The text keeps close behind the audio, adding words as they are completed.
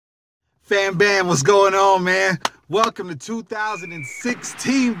Fam Bam, what's going on, man? Welcome to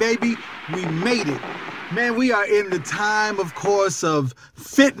 2016, baby. We made it. Man, we are in the time, of course, of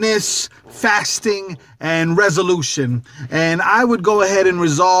fitness, fasting, and resolution. And I would go ahead and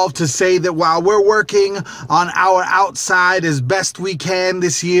resolve to say that while we're working on our outside as best we can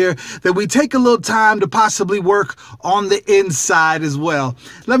this year, that we take a little time to possibly work on the inside as well.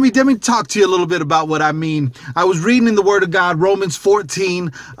 Let me talk to you a little bit about what I mean. I was reading in the Word of God, Romans 14,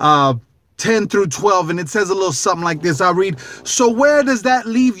 10 through 12, and it says a little something like this. I'll read, "So where does that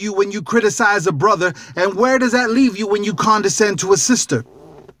leave you when you criticize a brother, and where does that leave you when you condescend to a sister?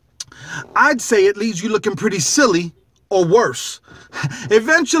 I'd say it leaves you looking pretty silly, or worse.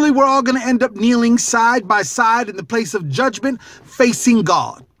 Eventually, we're all going to end up kneeling side by side in the place of judgment, facing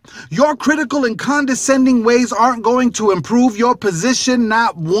God. Your critical and condescending ways aren't going to improve your position,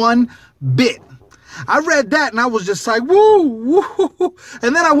 not one bit." I read that and I was just like, woo, woo.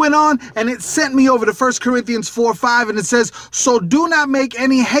 And then I went on and it sent me over to 1 Corinthians 4:5, and it says, "So do not make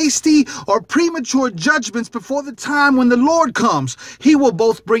any hasty or premature judgments before the time when the Lord comes. He will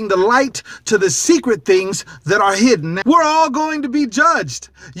both bring the light to the secret things that are hidden." We're all going to be judged.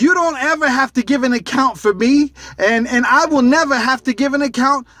 You don't ever have to give an account for me, and I will never have to give an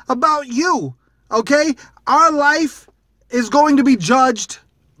account about you, okay? Our life is going to be judged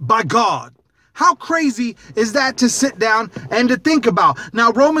by God. How crazy is that to sit down and to think about?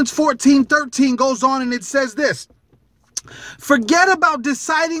 Now, Romans 14:13 goes on and it says this, "Forget about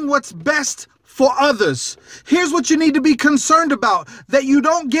deciding what's best for others. Here's what you need to be concerned about, that you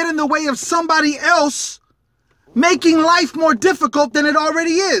don't get in the way of somebody else making life more difficult than it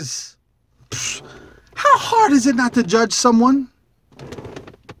already is." How hard is it not to judge someone?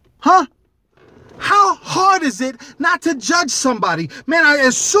 Huh? How hard is it not to judge somebody? Man,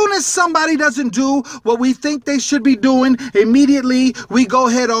 as soon as somebody doesn't do what we think they should be doing, immediately we go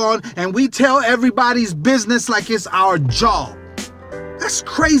head on and we tell everybody's business like it's our job. That's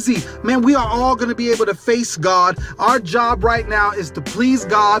crazy. Man, we are all going to be able to face God. Our job right now is to please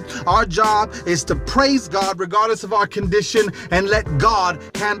God. Our job is to praise God regardless of our condition and let God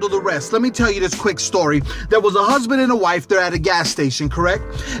handle the rest. Let me tell you this quick story. There was a husband and a wife. They're at a gas station, correct?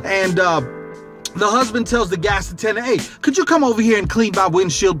 And the husband tells the gas attendant, "Hey, could you come over here and clean my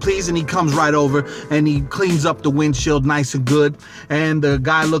windshield, please?" And he comes right over and he cleans up the windshield nice and good. And the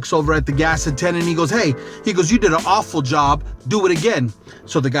guy looks over at the gas attendant and he goes, "Hey," he goes, "you did an awful job. Do it again."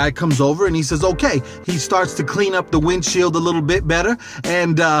 So the guy comes over and he says, "Okay." He starts to clean up the windshield a little bit better.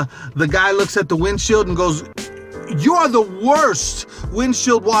 And the guy looks at the windshield and goes, "You are the worst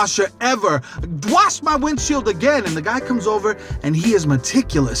windshield washer ever. Wash my windshield again." And the guy comes over and he is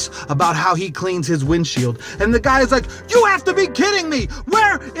meticulous about how he cleans his windshield. And the guy is like, "You have to be kidding me.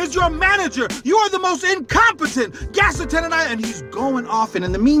 Where is your manager? You are the most incompetent gas attendant." And he's going off. And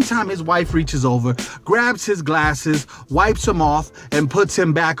in the meantime, his wife reaches over, grabs his glasses, wipes them off, and puts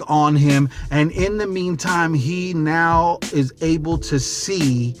him back on him. And in the meantime, he now is able to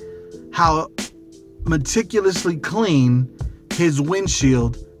see how meticulously clean his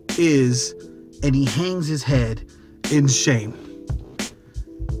windshield is, and he hangs his head in shame.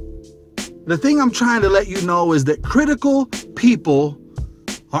 The thing I'm trying to let you know is that critical people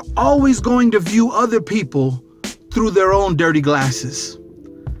are always going to view other people through their own dirty glasses.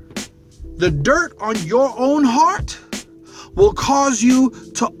 The dirt on your own heart will cause you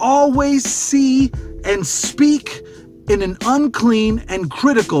to always see and speak in an unclean and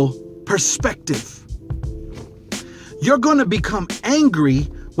critical perspective. You're going to become angry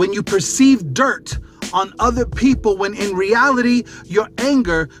when you perceive dirt on other people, when in reality, your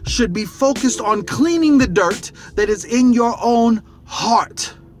anger should be focused on cleaning the dirt that is in your own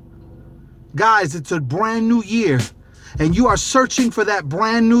heart. Guys, it's a brand new year, and you are searching for that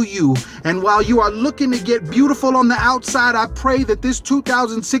brand new you. And while you are looking to get beautiful on the outside, I pray that this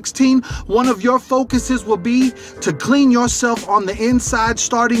 2016, one of your focuses will be to clean yourself on the inside,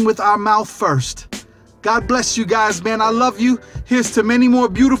 starting with our mouth first. God bless you guys, man. I love you. Here's to many more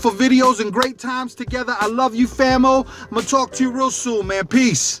beautiful videos and great times together. I love you, famo. I'm going to talk to you real soon, man.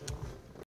 Peace.